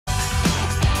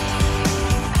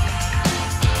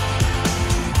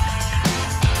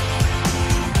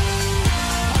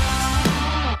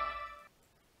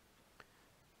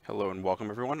Hello and welcome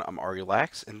everyone, I'm Ari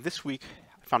Lax, and this week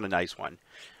I found a nice one.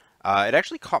 It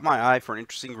actually caught my eye for an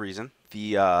interesting reason.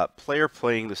 The player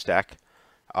playing this deck,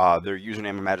 their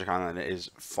username in Magic Online is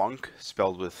Funk,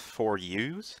 spelled with 4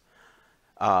 U's.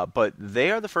 But they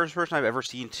are the first person I've ever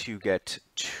seen to get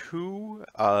two,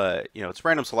 it's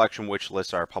random selection which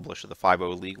lists are published to the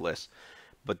 5.0 League list,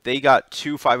 but they got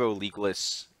two 5.0 League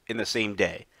lists in the same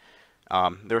day.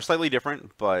 They were slightly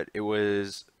different, but it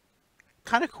was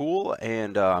kind of cool,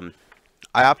 and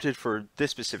I opted for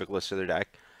this specific list of their deck,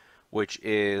 which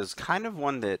is kind of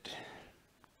one that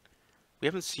we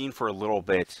haven't seen for a little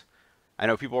bit. I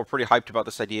know people were pretty hyped about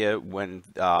this idea when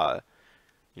one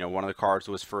of the cards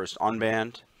was first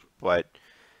unbanned, but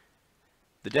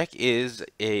the deck is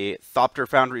a Thopter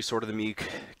Foundry Sword of the Meek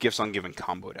Gifts Ungiven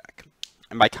combo deck.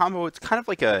 And by combo, it's kind of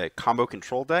like a combo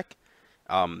control deck.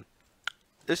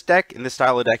 This deck and this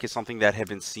style of deck is something that had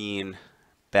been seen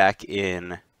back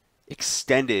in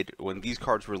Extended when these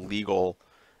cards were legal,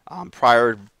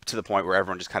 prior to the point where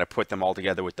everyone just kind of put them all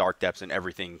together with Dark Depths and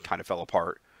everything kind of fell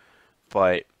apart.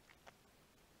 But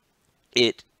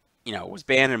it was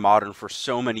banned in Modern for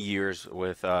so many years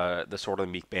with the Sword of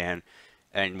the Meek ban,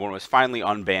 and when it was finally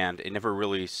unbanned, it never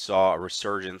really saw a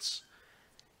resurgence.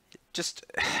 Just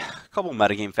a couple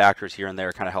metagame factors here and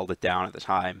there kind of held it down at the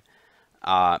time.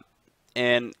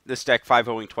 And this deck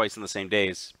 5-0ing twice in the same day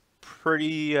is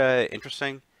pretty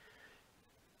interesting.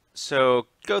 So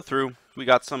go through. We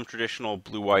got some traditional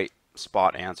blue-white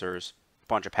spot answers,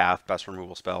 bunch of path, best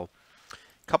removal spell,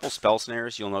 couple spell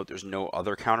snares. You'll note there's no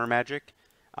other counter magic.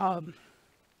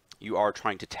 You are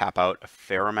trying to tap out a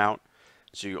fair amount,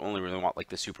 so you only really want like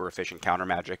the super efficient counter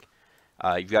magic.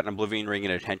 You've got an Oblivion Ring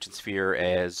and an Attention Sphere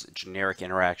as generic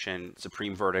interaction.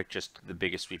 Supreme Verdict, just the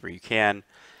biggest sweeper you can.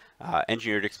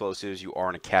 Engineered Explosives, you are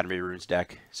an Academy Runes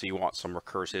deck, so you want some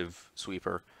recursive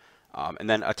sweeper. And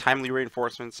then a Timely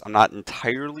Reinforcements. I'm not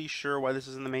entirely sure why this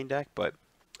is in the main deck, but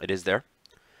it is there.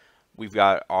 We've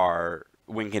got our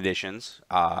win conditions.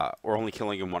 We're only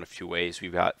killing in one of two ways.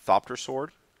 We've got Thopter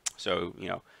Sword. So,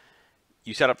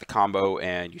 you set up the combo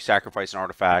and you sacrifice an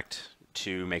artifact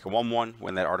to make a 1/1.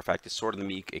 When that artifact is Sword of the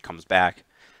Meek, it comes back,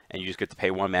 and you just get to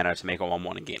pay 1 mana to make a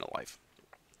 1/1 and gain a life.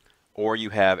 Or you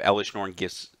have Elesh Norn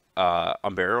Gifts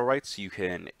Unburial Rights. You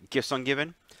can Gifts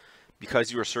Ungiven.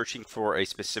 Because you are searching for a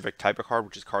specific type of card,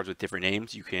 which is cards with different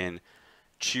names, you can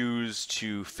choose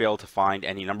to fail to find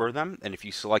any number of them. And if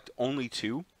you select only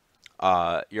 2,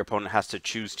 your opponent has to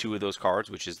choose 2 of those cards,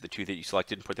 which is the 2 that you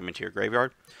selected, and put them into your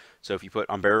graveyard. So if you put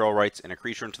Unburial Rights and a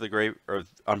creature into the grave, or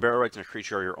Unburial Rights and a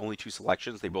creature are your only 2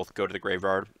 selections, they both go to the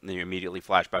graveyard, and then you immediately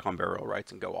flash back Unburial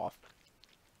Rights and go off.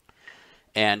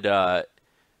 And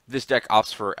this deck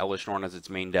opts for Elesh Norn as its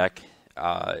main deck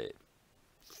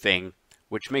thing,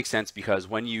 which makes sense because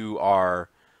when you are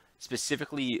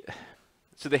specifically...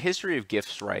 So the history of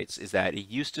Gifts Rights is that it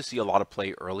used to see a lot of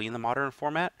play early in the Modern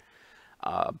format,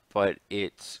 but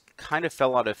it kind of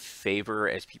fell out of favor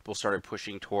as people started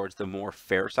pushing towards the more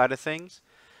fair side of things.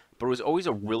 But it was always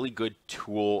a really good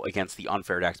tool against the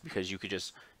unfair decks because you could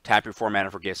just tap your 4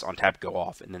 mana for Gifts, untap, go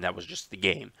off, and then that was just the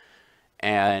game.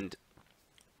 And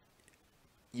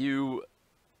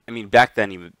back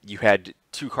then you had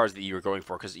 2 cards that you were going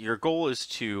for because your goal is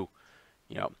to,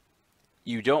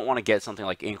 you don't want to get something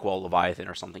like Inkwell Leviathan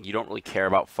or something. You don't really care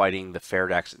about fighting the fair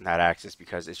decks in that axis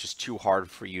because it's just too hard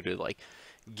for you to like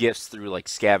gifts through like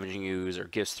Scavenging Ooze or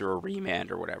gifts through a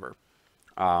Remand or whatever.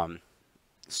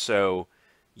 So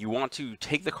you want to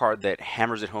take the card that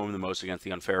hammers it home the most against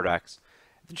the unfair decks.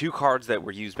 The 2 cards that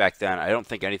were used back then, I don't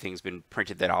think anything's been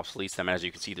printed that obsoletes them. As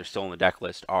you can see, they're still in the deck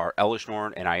list, are Elesh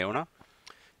Norn and Iona.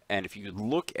 And if you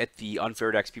look at the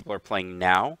unfair decks people are playing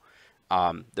now,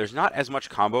 there's not as much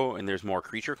combo and there's more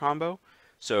creature combo.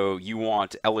 So you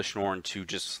want Elesh Norn to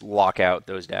just lock out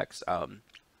those decks.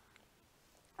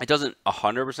 It doesn't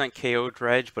 100% KO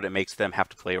Dredge, but it makes them have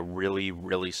to play a really,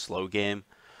 really slow game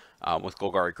with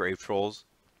Golgari Grave Trolls.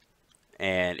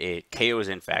 And it KOs,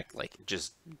 in fact, like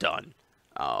just done.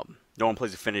 No one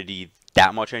plays Affinity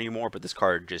that much anymore, but this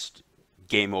card just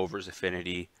game overs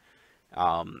Affinity.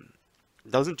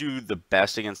 Doesn't do the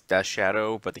best against Death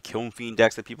Shadow, but the Kiln Fiend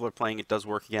decks that people are playing, it does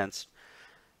work against.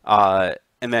 And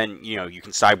then, you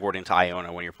can sideboard into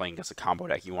Iona when you're playing against a combo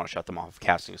deck. You want to shut them off of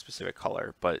casting a specific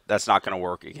color, but that's not going to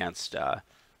work against,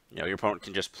 your opponent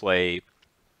can just play...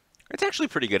 It's actually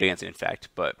pretty good against Infect,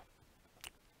 but...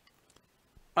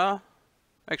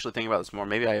 actually thinking about this more,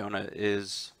 maybe Iona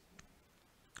is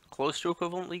close to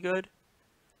equivalently good.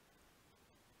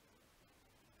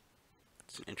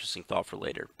 It's an interesting thought for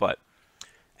later, but...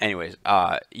 Anyways,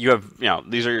 you have,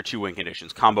 these are your 2 win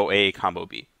conditions, combo A, combo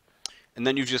B. And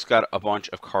then you've just got a bunch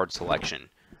of card selection.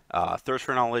 Thirst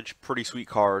for Knowledge, pretty sweet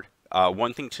card.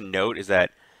 One thing to note is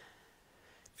that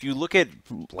if you look at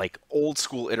like old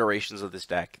school iterations of this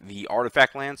deck, the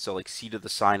artifact lands, so like Seed of the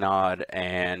Synod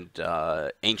and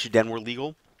Ancient Den were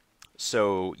legal.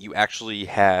 So you actually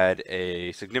had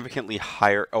a significantly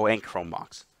higher... Oh, and Chrome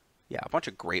Mox. Yeah, a bunch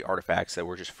of great artifacts that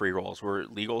were just free rolls were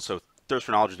legal. So Thirst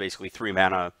for Knowledge is basically 3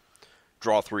 mana,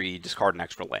 draw 3, discard an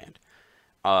extra land.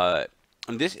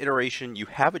 In this iteration, you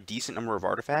have a decent number of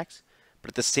artifacts,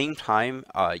 but at the same time,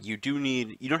 you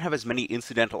don't have as many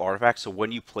incidental artifacts, so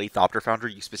when you play Thopter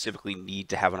Foundry, you specifically need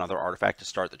to have another artifact to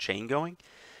start the chain going.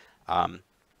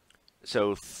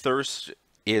 So Thirst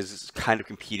is kind of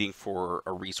competing for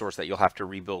a resource that you'll have to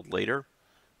rebuild later.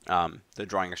 The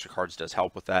drawing extra cards does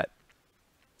help with that.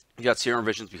 You got Serum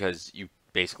Visions because you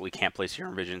basically can't play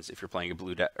Serum Visions if you're playing a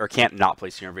blue deck, or can't not play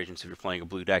Serum Visions if you're playing a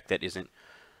blue deck that isn't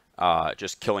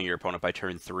just killing your opponent by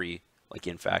turn 3, like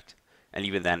Infect. And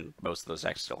even then, most of those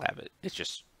decks still have it. It's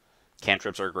just,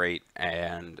 cantrips are great,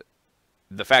 and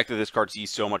the fact that this card sees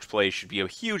so much play should be a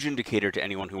huge indicator to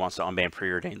anyone who wants to unban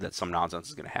Preordain that some nonsense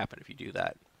is going to happen if you do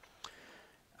that.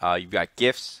 You've got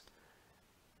Gifts.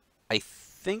 I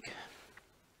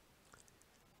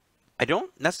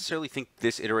don't necessarily think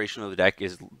this iteration of the deck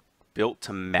is built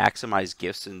to maximize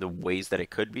gifts in the ways that it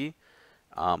could be.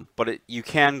 But you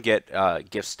can get a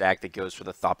gift stack that goes for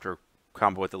the Thopter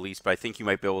combo at the least, but I think you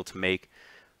might be able to make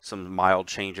some mild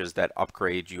changes that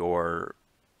upgrade your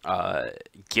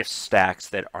gift stacks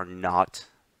that are not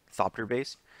Thopter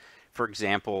based. For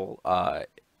example,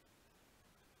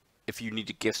 if you need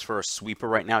to gifts for a sweeper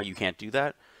right now, you can't do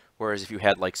that. Whereas if you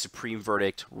had like Supreme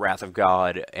Verdict, Wrath of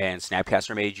God, and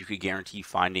Snapcaster Mage, you could guarantee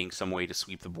finding some way to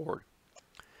sweep the board.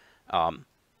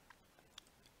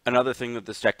 Another thing that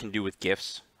this deck can do with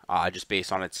gifts, just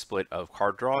based on its split of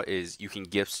card draw, is you can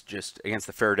gifts just against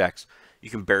the fair decks.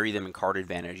 You can bury them in card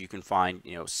advantage. You can find,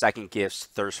 second gifts,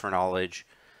 Thirst for Knowledge,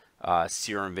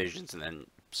 Serum Visions, and then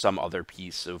some other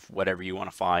piece of whatever you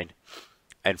want to find,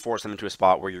 and force them into a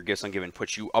spot where your Gifts Ungiven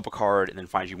puts you up a card and then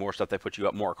finds you more stuff that puts you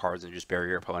up more cards and just bury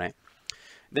your opponent.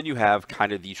 Then you have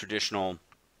kind of the traditional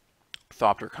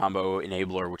Thopter combo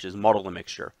enabler, which is Muddle the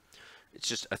Mixture. It's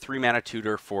just a 3-mana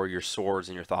tutor for your swords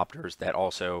and your Thopters that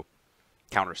also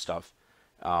counter stuff.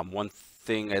 One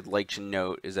thing I'd like to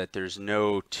note is that there's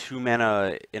no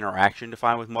 2-mana interaction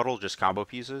defined with Muddle, just combo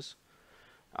pieces.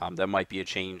 That might be a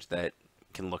change that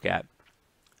you can look at.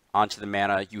 Onto the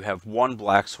mana, you have 1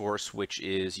 Black Source, which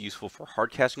is useful for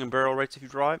hard casting and burial rights if you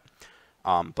draw it,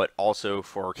 but also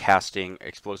for casting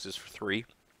explosives for 3.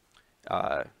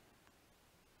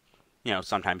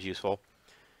 Sometimes useful.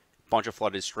 Bunch of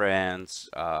Flooded Strands,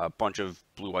 a bunch of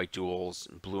blue-white duels,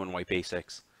 blue and white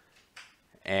basics,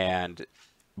 and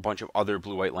a bunch of other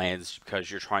blue-white lands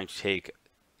because you're trying to take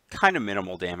kind of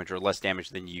minimal damage or less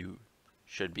damage than you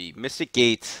should be. Mystic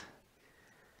Gate,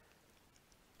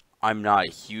 I'm not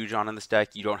huge on in this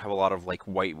deck. You don't have a lot of like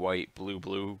white,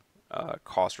 blue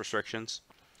cost restrictions,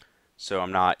 so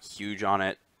I'm not huge on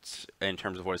it in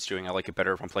terms of what it's doing. I like it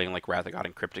better if I'm playing like Wrath of God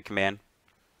and Cryptic Command.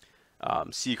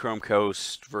 Seachrome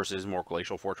Coast versus more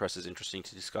Glacial Fortress is interesting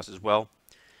to discuss as well.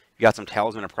 You got some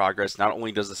Talisman of Progress. Not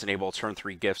only does this enable turn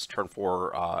 3 gifts, turn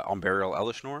 4 Unburial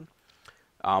Elesh Norn,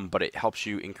 but it helps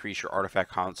you increase your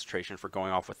artifact concentration for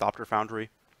going off with Thopter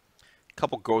Foundry. A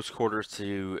couple Ghost Quarters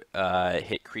to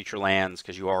hit creature lands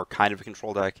because you are kind of a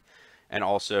control deck, and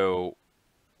also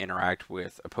interact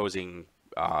with opposing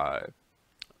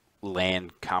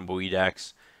land combo-y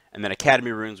decks. And then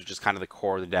Academy Runes, which is kind of the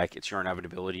core of the deck. It's your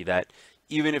inevitability that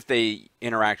even if they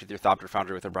interact with your Thopter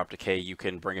Foundry with Abrupt Decay, you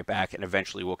can bring it back and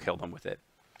eventually will kill them with it.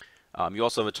 You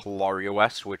also have a Tolaria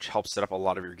West, which helps set up a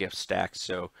lot of your gift stacks.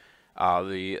 So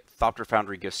the Thopter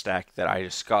Foundry gift stack that I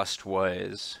discussed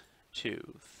was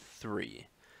 2, 3,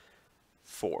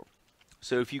 4.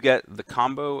 So if you get the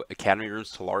combo Academy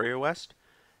Runes Tolaria West,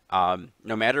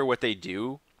 no matter what they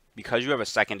do, because you have a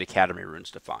second Academy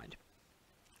Runes to find,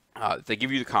 if they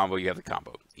give you the combo, you have the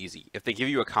combo. Easy. If they give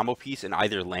you a combo piece in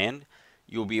either land,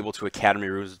 you'll be able to Academy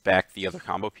Runes back the other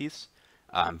combo piece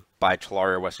by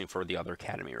Tolaria Westing for the other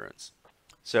Academy Runes.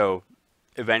 So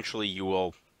eventually you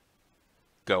will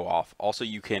go off. Also,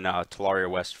 you can Tolaria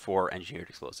West for Engineered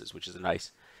Explosives, which is a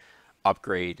nice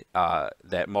upgrade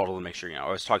that Muddle the Mixture. I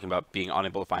was talking about being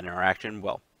unable to find interaction.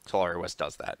 Well, Tolaria West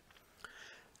does that.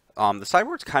 The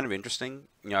sideboard's kind of interesting.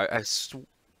 I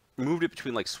moved it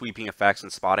between like sweeping effects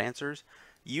and spot answers.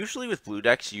 Usually with blue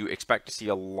decks, you expect to see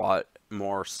a lot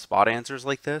more spot answers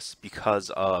like this because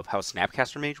of how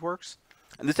Snapcaster Mage works.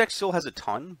 And this deck still has a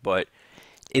ton, but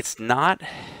it's not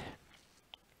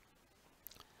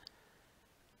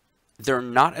they're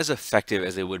not as effective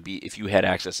as they would be if you had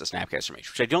access to Snapcaster Mage,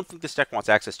 which I don't think this deck wants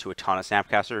access to a ton of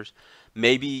Snapcasters.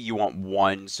 Maybe you want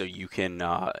one so you can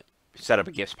set up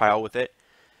a gifts pile with it,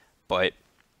 but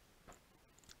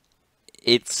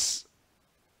it's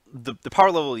the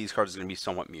power level of these cards is going to be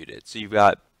somewhat muted. So you've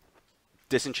got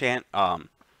Disenchant.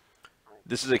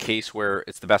 This is a case where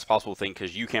it's the best possible thing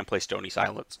because you can't play Stony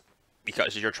Silence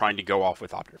because you're trying to go off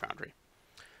with Thopter Foundry.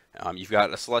 You've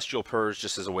got a Celestial Purge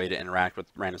just as a way to interact with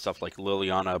random stuff like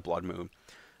Liliana, Blood Moon.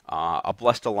 A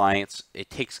Blessed Alliance, it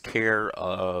takes care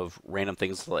of random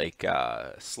things like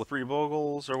Slippery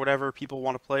Bogles or whatever people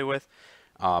want to play with.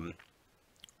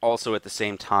 Also, at the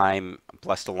same time,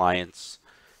 Blessed Alliance,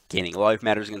 gaining life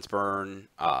matters against burn.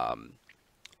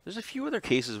 There's a few other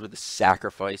cases where the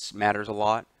sacrifice matters a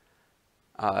lot.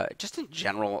 Just in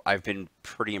general, I've been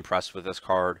pretty impressed with this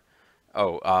card.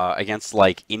 Against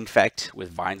like Infect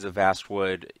with Vines of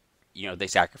Vastwood, they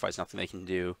sacrifice, nothing they can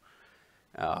do.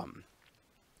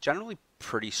 Generally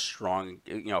pretty strong,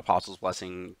 Apostle's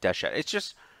Blessing, Death Shadow. It's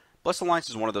just, Blessed Alliance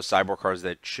is one of those sideboard cards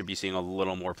that should be seeing a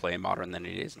little more play in Modern than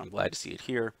it is, and I'm glad to see it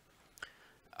here.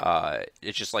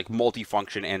 It's just like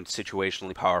multifunction and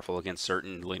situationally powerful against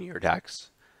certain linear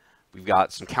decks. We've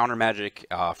got some counter magic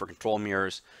for control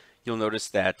mirrors. You'll notice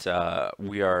that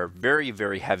we are very,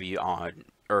 very heavy on,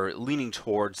 or leaning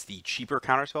towards the cheaper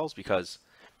counter spells because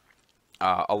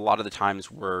a lot of the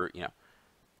times we're,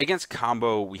 against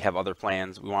combo, we have other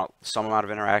plans. We want some amount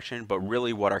of interaction, but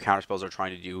really what our counter spells are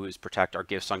trying to do is protect our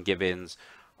Gifts on Give-ins,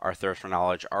 our Thirst for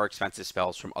Knowledge, our expensive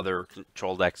spells from other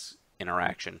control decks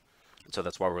interaction. And so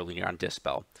that's why we're leaning on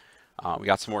Dispel. We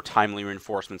got some more timely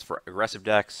reinforcements for aggressive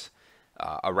decks,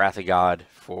 a Wrath of God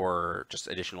for just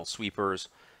additional sweepers,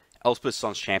 Elspeth's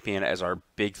Sun's Champion as our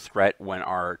big threat when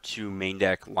our two main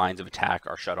deck lines of attack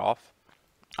are shut off.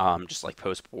 Just like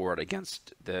post board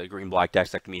against the green-black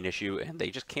decks, that can be an issue, and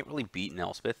they just can't really beat an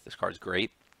Elspeth. This card's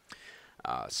great.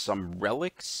 Some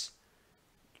relics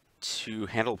to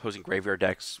handle opposing graveyard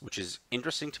decks, which is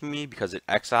interesting to me because it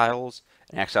exiles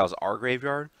our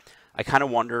graveyard. I kind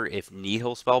of wonder if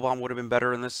Nihil Spellbomb would have been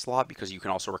better in this slot because you can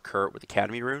also recur it with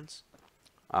Academy runes.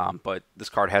 But this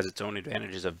card has its own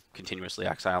advantages of continuously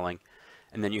exiling.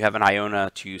 And then you have an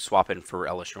Iona to swap in for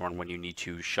Elishnorn when you need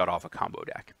to shut off a combo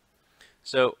deck.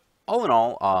 So, all in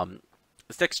all,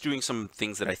 this deck's doing some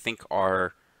things that I think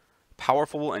are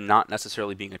powerful and not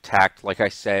necessarily being attacked. Like I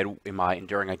said in my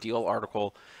Enduring Ideal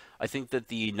article, I think that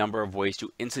the number of ways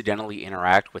to incidentally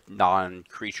interact with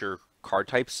non-creature card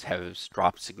types has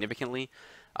dropped significantly,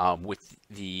 with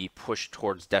the push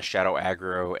towards Death Shadow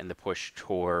aggro and the push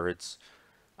towards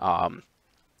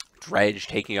Dredge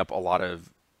taking up a lot of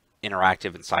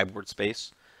interactive and sideboard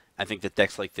space. I think that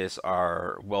decks like this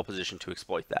are well positioned to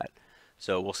exploit that.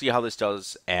 So we'll see how this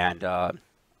does, and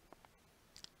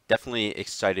definitely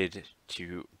excited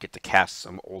to get to cast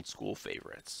some old school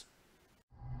favorites.